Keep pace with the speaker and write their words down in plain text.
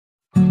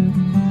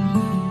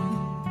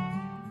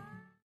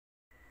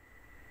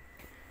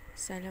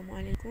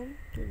Assalamualaikum.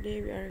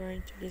 Today we are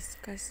going to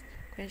discuss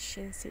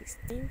question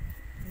 16,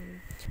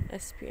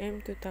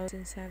 SPM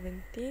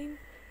 2017,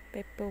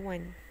 paper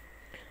 1.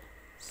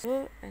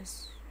 So,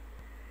 as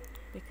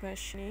the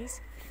question is,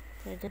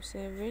 diagram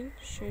 7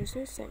 shows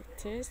two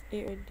sectors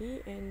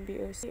AOD and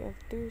BOC of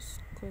two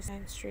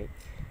concentric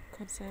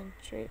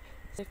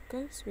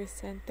circles with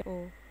center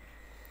O.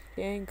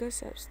 The angle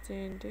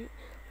subtended.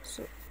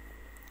 So,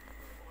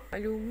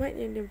 maklumat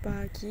yang dia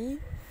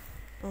bagi,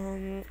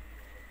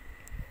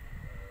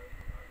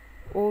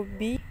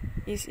 OB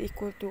is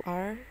equal to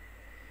R,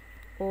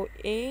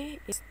 OA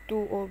is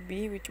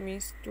 2OB, which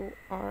means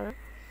 2R.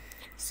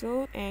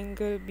 So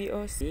angle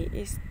BOC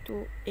is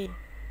 2A.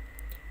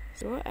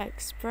 So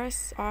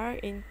express R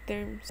in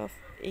terms of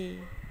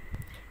A.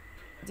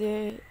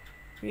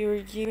 We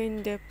were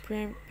given the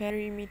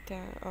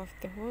perimeter of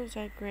the whole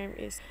diagram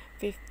is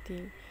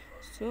 50.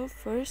 So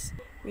first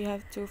we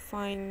have to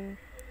find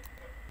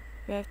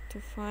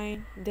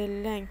the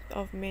length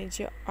of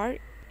major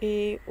arc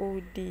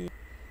AOD.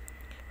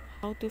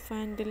 How to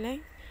find the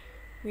length?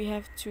 We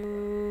have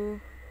to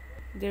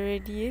the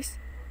radius.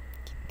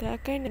 Kita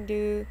akan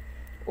ada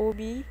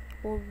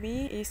OB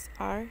is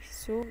R.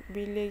 So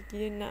bila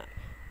kita nak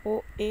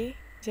OA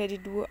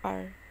jadi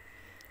 2R.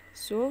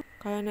 So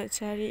kalau nak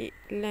cari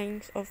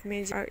length of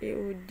major arc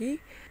AOD,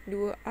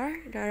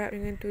 2R darab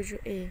dengan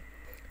 7A.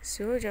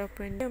 So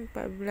jawapan dia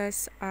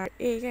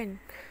 14RA kan.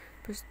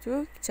 Lepas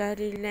tu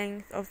cari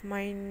length of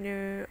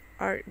minor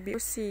arc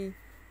BOC.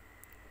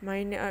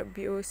 Minor arc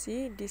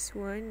BOC, this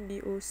one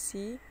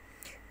BOC.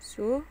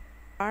 So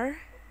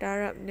R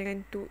darab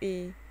dengan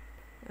 2A,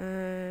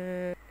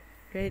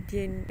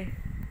 radian.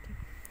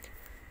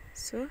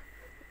 So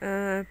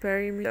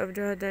perimeter of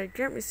the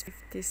diagram is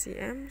 50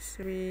 cm.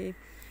 So we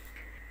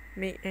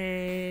make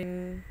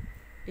an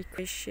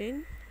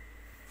equation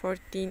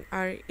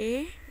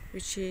 14RA,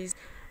 which is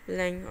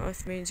length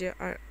of major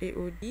arc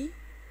AOD,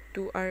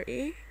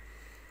 2RA,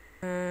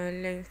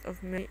 length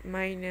of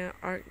minor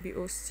arc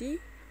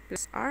BOC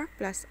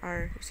plus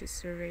R, which is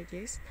the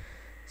radius.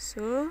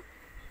 So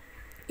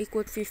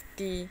equal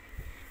 50.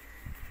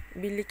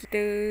 Bila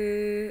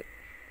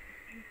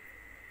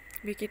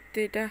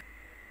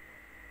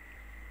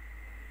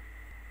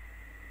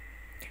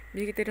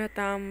kita dah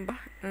tambah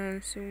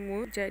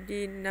semua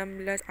jadi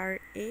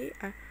 16RA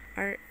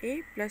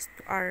plus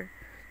 2R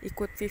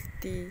equal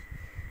 50.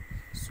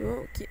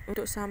 So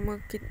untuk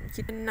sama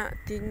kita nak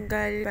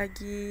tinggal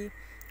bagi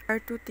R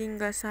tu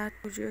tinggal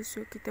 1 je.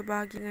 So kita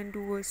bagi dengan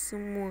 2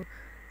 semua.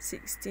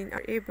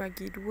 16RA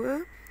bagi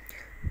 2,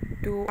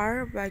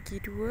 2R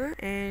bagi 2,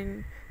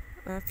 and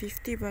 50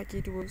 bagi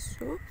 2.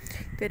 So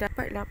kita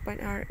dapat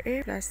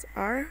 8RA plus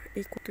R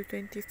equal to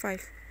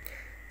 25.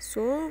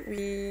 So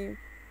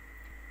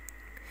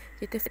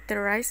kita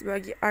factorize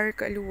bagi R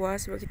kat luar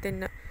sebab kita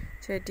nak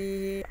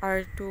jadi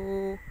R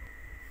tu,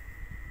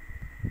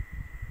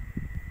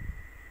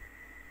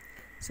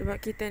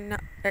 sebab kita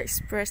nak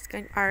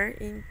expresskan R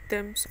in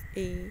terms of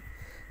A.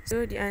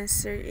 So the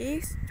answer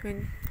is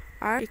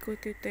R equal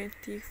to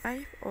 25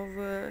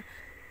 over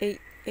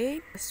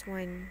 8A plus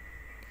 1.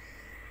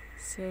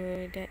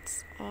 So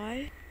that's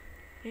all.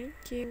 Thank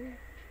you.